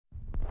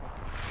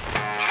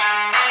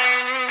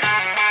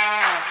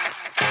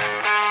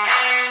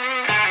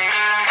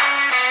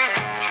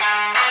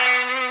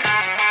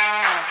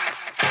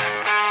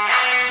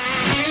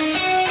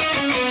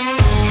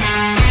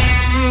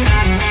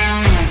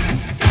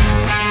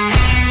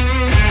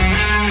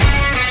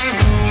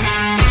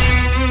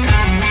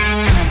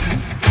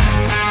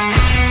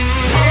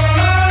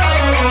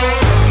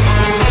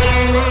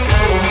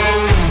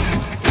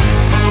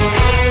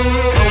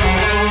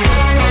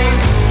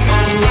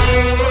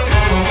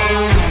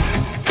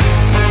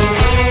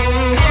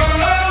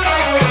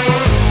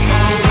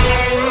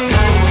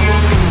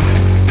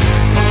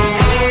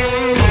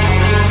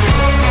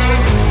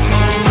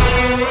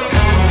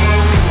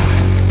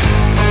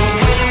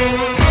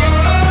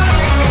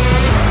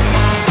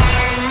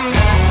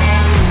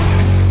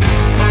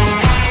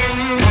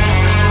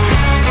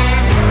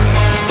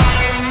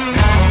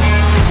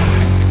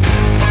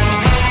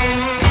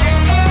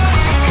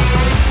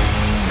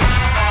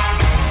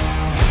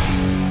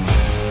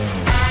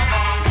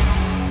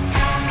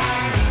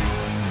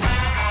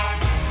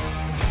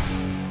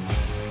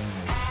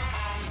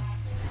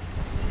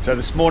So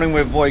this morning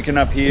we've woken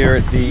up here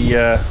at the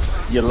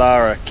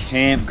Yulara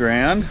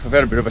campground. We've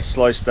had a bit of a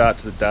slow start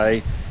to the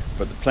day,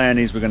 but the plan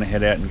is we're going to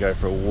head out and go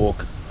for a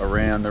walk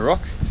around the rock,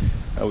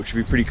 which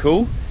would be pretty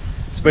cool.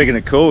 Speaking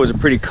of cool, it was a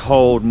pretty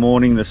cold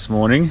morning this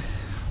morning,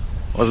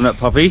 wasn't it,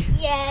 puppy?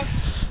 Yeah.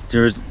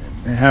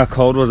 How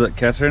cold was it,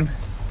 Catherine?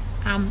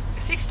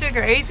 6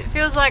 degrees. It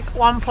feels like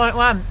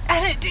 1.1,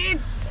 and it did.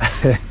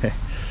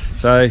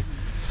 So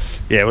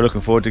yeah, we're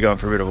looking forward to going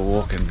for a bit of a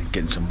walk and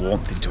getting some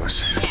warmth into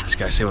us. Let's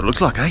go see what it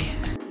looks like, eh?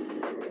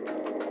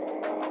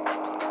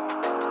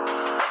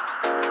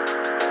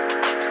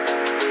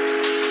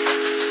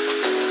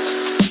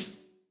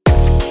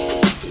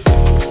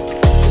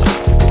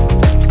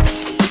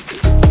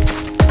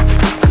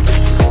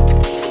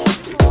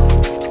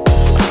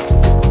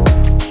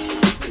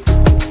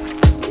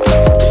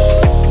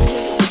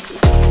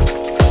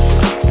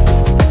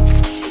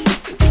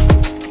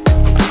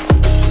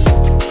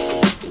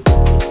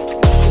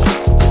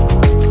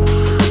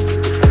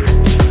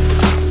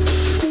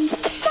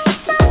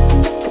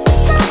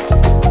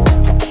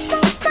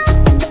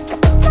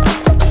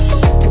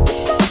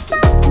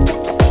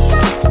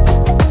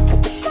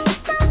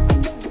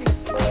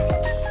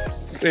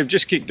 We've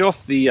just kicked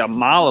off the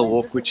Mala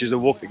walk, which is a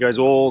walk that goes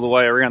all the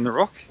way around the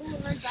rock.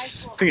 I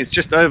think it's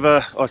just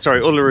over, oh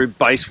sorry, Uluru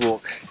base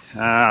walk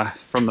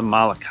from the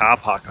Mala car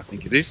park, I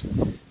think it is.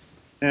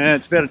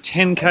 It's about a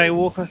 10k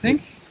walk, I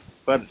think,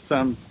 but it's,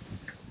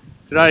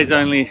 today's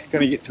only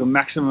going to get to a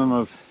maximum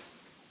of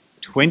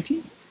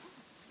 20,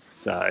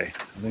 so I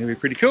think it'll be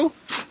pretty cool.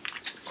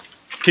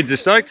 Kids are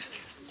stoked.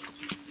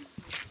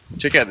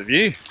 Check out the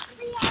view.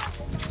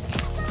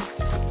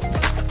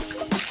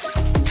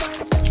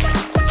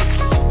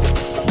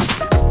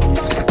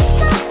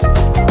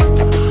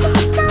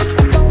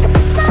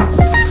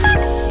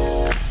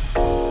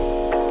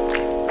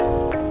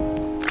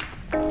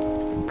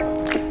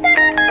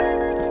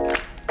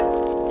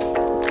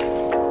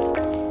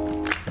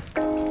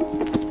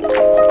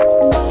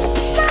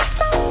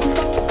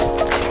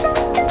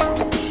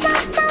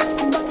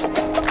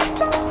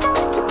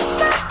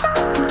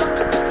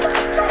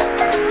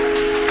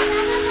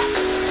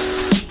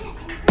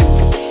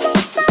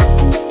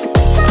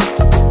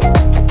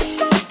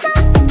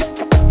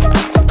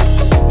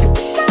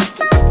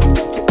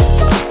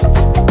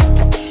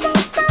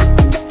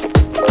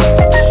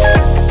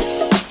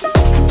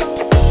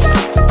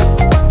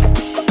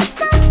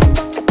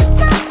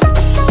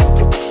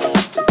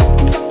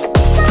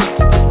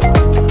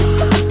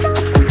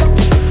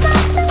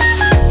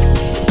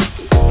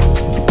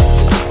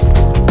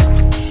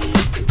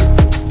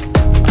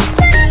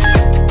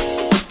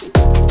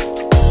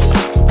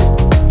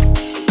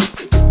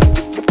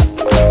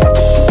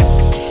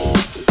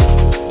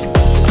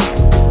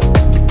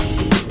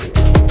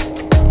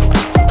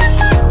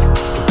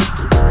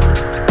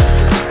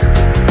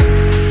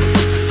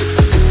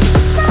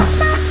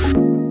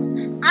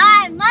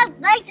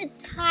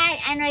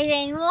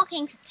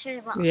 For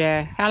too long.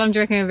 Yeah. How long do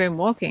you reckon we've been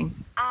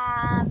walking?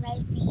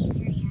 Maybe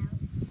 3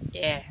 hours.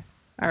 Yeah,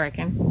 I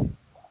reckon.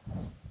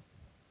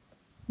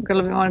 Got a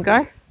little bit more to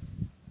go?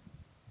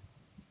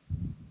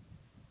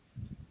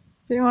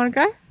 Do you want to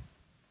go?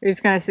 You're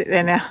just going to sit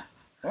there now.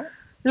 What?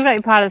 Look like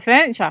you're part of the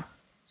furniture.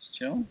 Just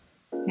chilling.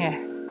 Yeah.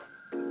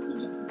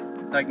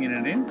 Taking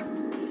it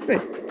in.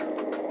 Good.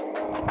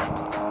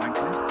 Trying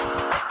to.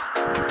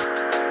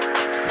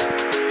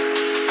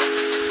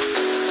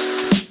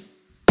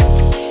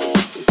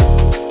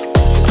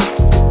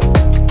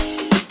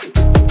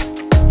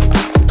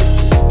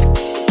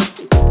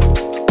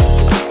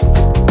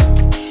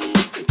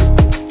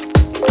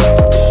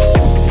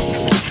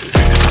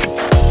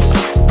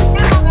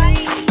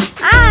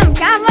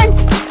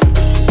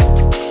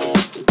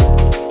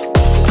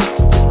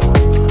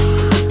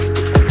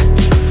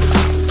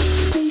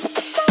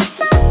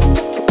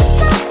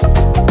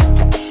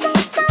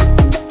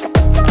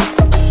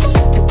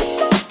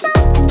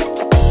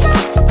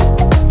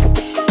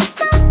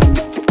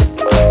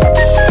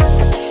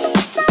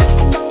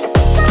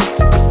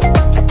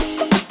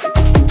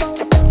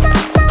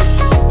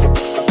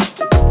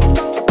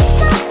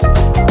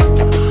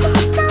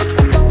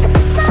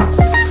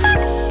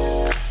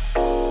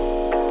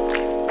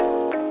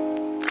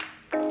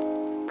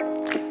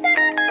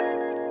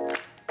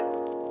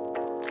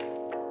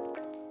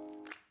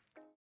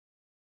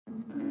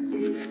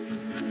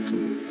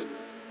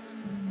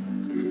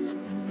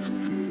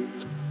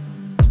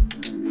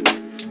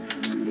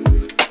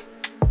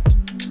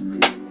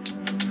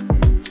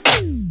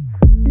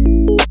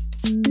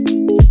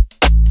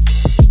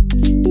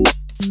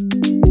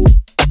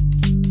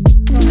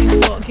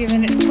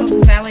 Given it's called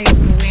the Valley of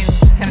the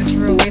Winds and it's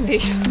real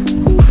windy.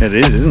 It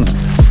is, isn't it?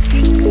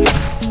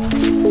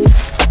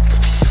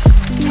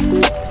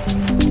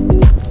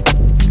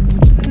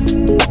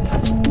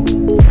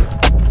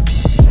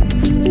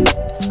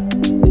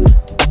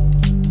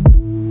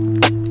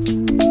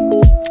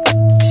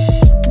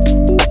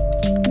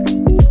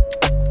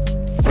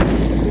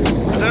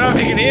 I don't know if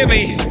you can hear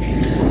me,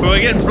 but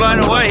we're getting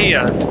blown away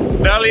here.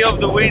 Valley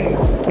of the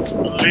Winds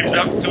lives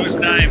up to its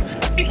name.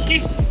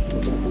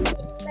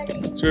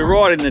 So we're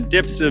right in the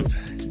depths of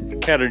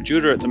Kata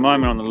Tjuṯa at the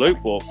moment on the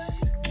loop walk.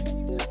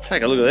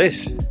 Take a look at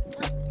this.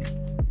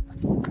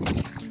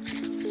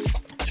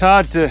 It's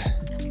hard to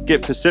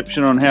get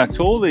perception on how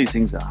tall these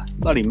things are.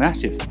 Bloody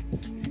massive.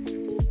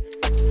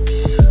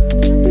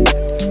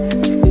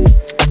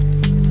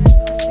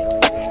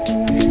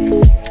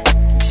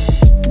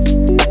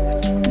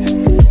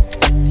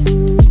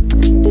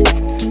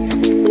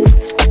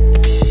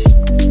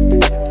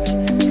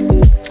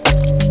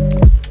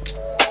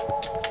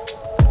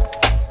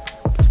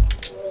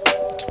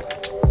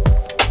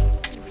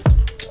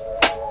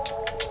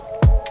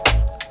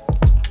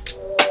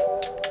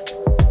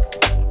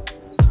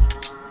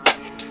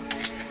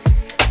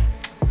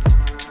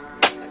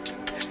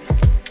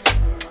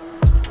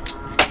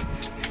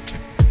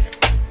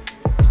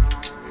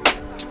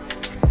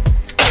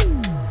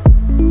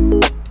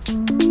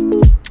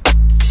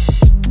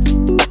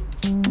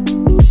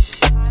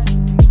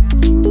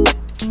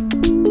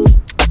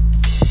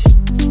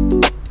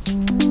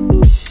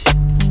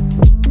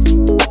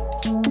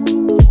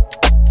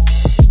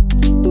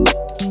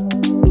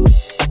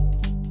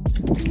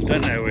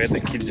 Don't know where the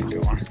kids are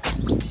going.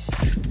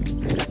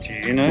 Do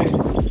you know?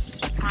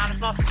 Out of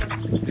Boston.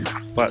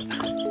 But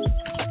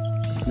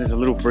there's a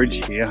little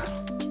bridge here.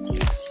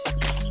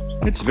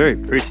 It's very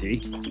pretty.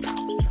 Get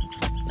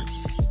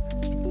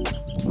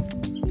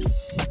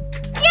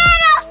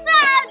off the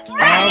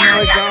bridge! Oh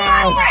my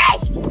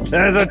God!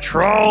 There's a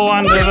troll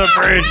under the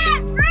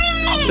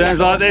bridge. Sounds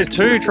like there's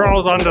two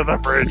trolls under the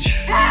bridge.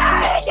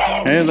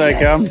 Here they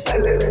come.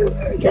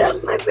 Get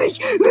off my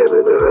bridge!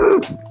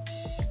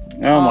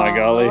 Oh my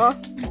golly.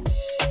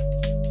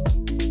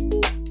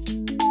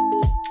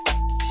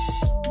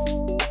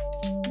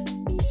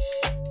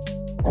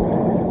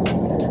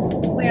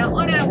 We are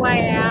on our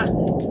way out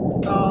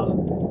of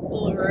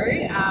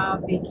Uluru,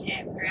 the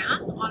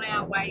campground, on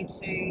our way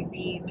to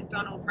the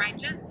McDonald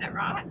Ranges, is that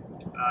right?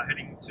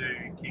 Heading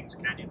to Kings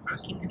Canyon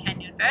first. Kings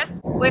Canyon first.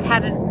 We've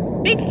had a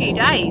big few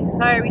days,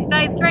 so we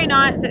stayed 3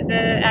 nights at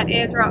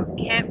Ayers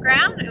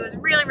campground. It was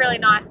really, really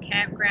nice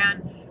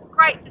campground.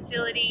 Great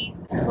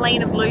facilities,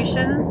 clean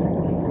ablutions,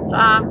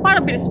 quite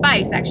a bit of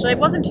space actually. It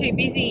wasn't too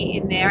busy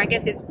in there. I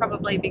guess it's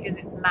probably because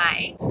it's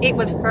May. It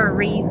was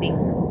freezing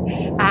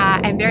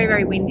and very,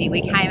 very windy.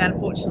 We came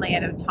unfortunately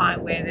at a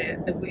time where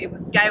it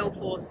was gale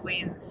force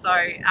winds. So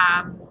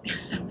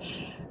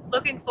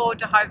looking forward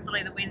to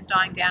hopefully the winds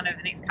dying down over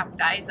the next couple of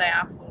days. They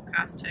are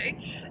forecast to.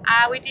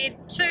 We did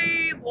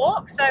 2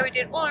 walks. So we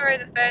did Uluru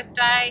the first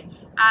day.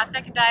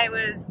 Second day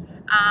was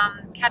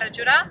Kata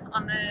Tjuṯa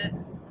on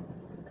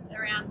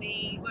around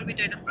the, what did we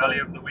do? The Valley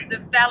of the Wind. The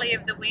Valley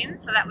of the Wind.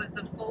 So that was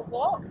the full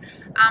walk.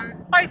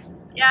 Both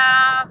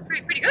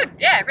pretty good.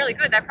 Yeah, really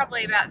good. They're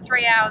probably about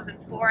 3 hours and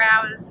 4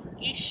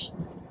 hours-ish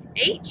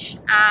each.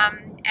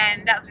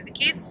 And that was with the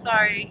kids. So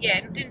yeah,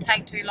 it didn't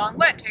take too long.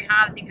 Weren't too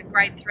hard. I think a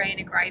grade 3 and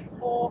a grade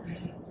 4.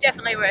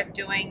 Definitely worth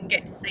doing.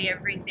 Get to see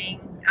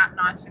everything up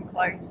nice and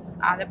close.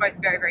 They're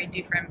both very, very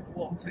different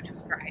walks, which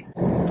was great.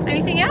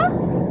 Anything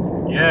else?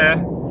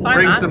 Yeah, So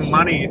bring much. some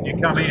money if you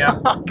come here.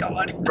 Oh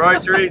God.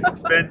 Groceries,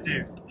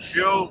 expensive.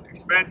 Fuel,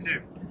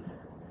 expensive.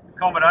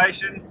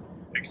 Accommodation,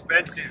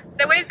 expensive.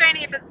 So we've been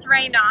here for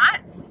 3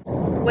 nights.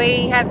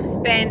 We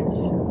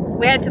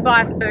had to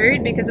buy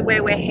food because of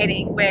where we're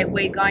heading, where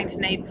we're going to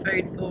need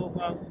food for,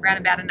 well, around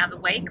about another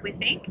week, we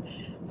think.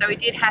 So we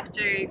did have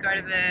to go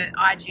to the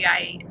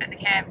IGA at the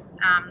camp.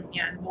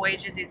 You know,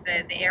 Voyages is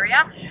the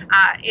area.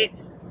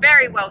 It's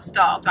very well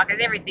stocked, like there's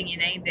everything you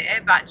need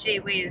there, but gee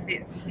whiz,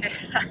 it's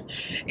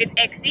it's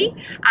exy.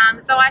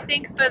 So I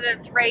think for the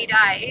 3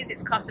 days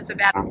it's cost us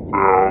about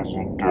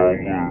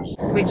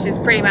 $1,000, which is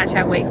pretty much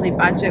our weekly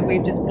budget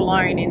we've just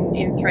blown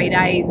in 3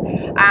 days.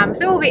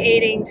 So we'll be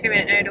eating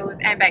 2-minute noodles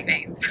and baked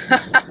beans for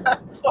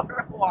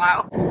a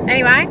while.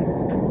 Anyway,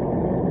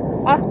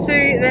 off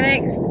to the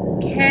next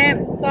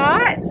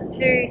campsite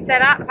to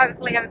set up,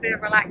 hopefully have a bit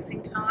of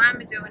relaxing time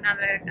and do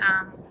another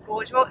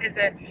gorge walk.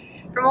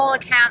 From all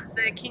accounts,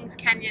 the Kings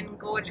Canyon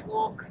Walk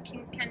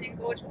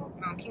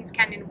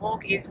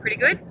is pretty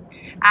good.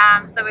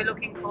 So we're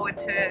looking forward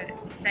to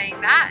seeing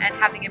that and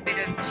having a bit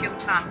of chill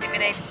time. I think we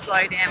need to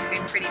slow down, we've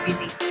been pretty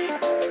busy.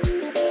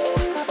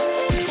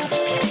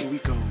 Here we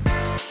go.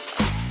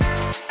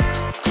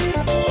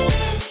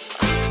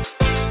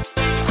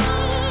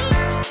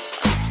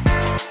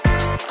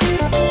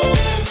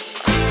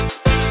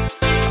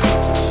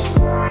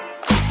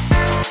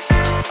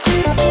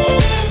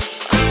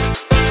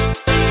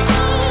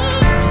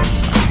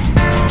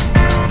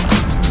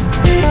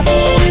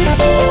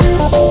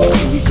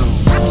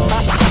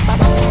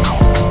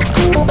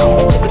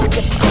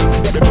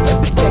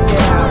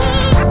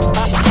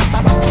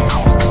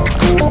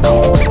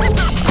 Check it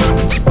out.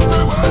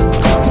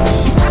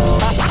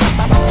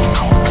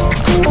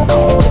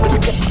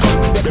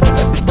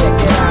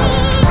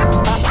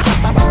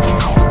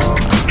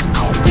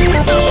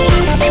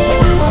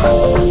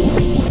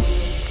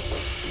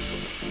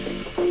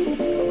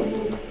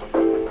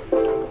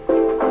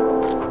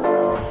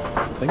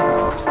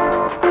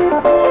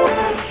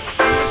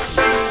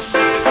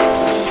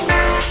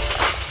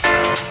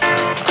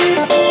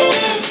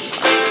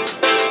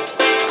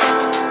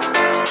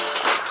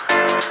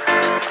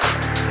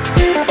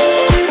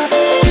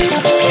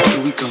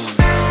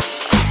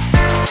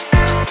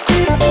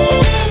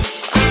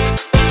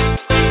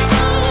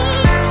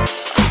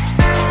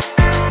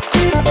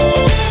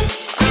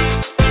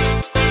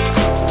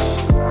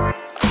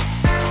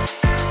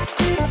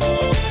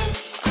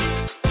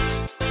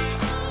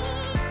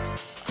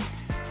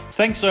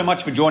 Thanks so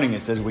much for joining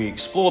us as we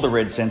explore the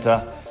Red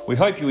Centre. We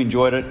hope you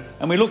enjoyed it,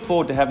 and we look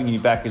forward to having you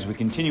back as we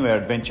continue our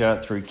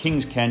adventure through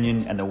Kings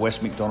Canyon and the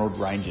West MacDonald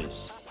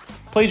Ranges.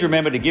 Please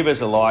remember to give us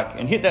a like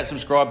and hit that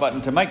subscribe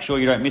button to make sure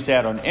you don't miss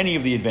out on any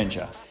of the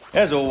adventure.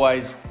 As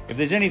always, if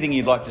there's anything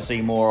you'd like to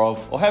see more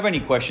of or have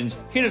any questions,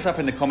 hit us up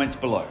in the comments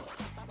below.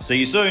 See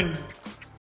you soon!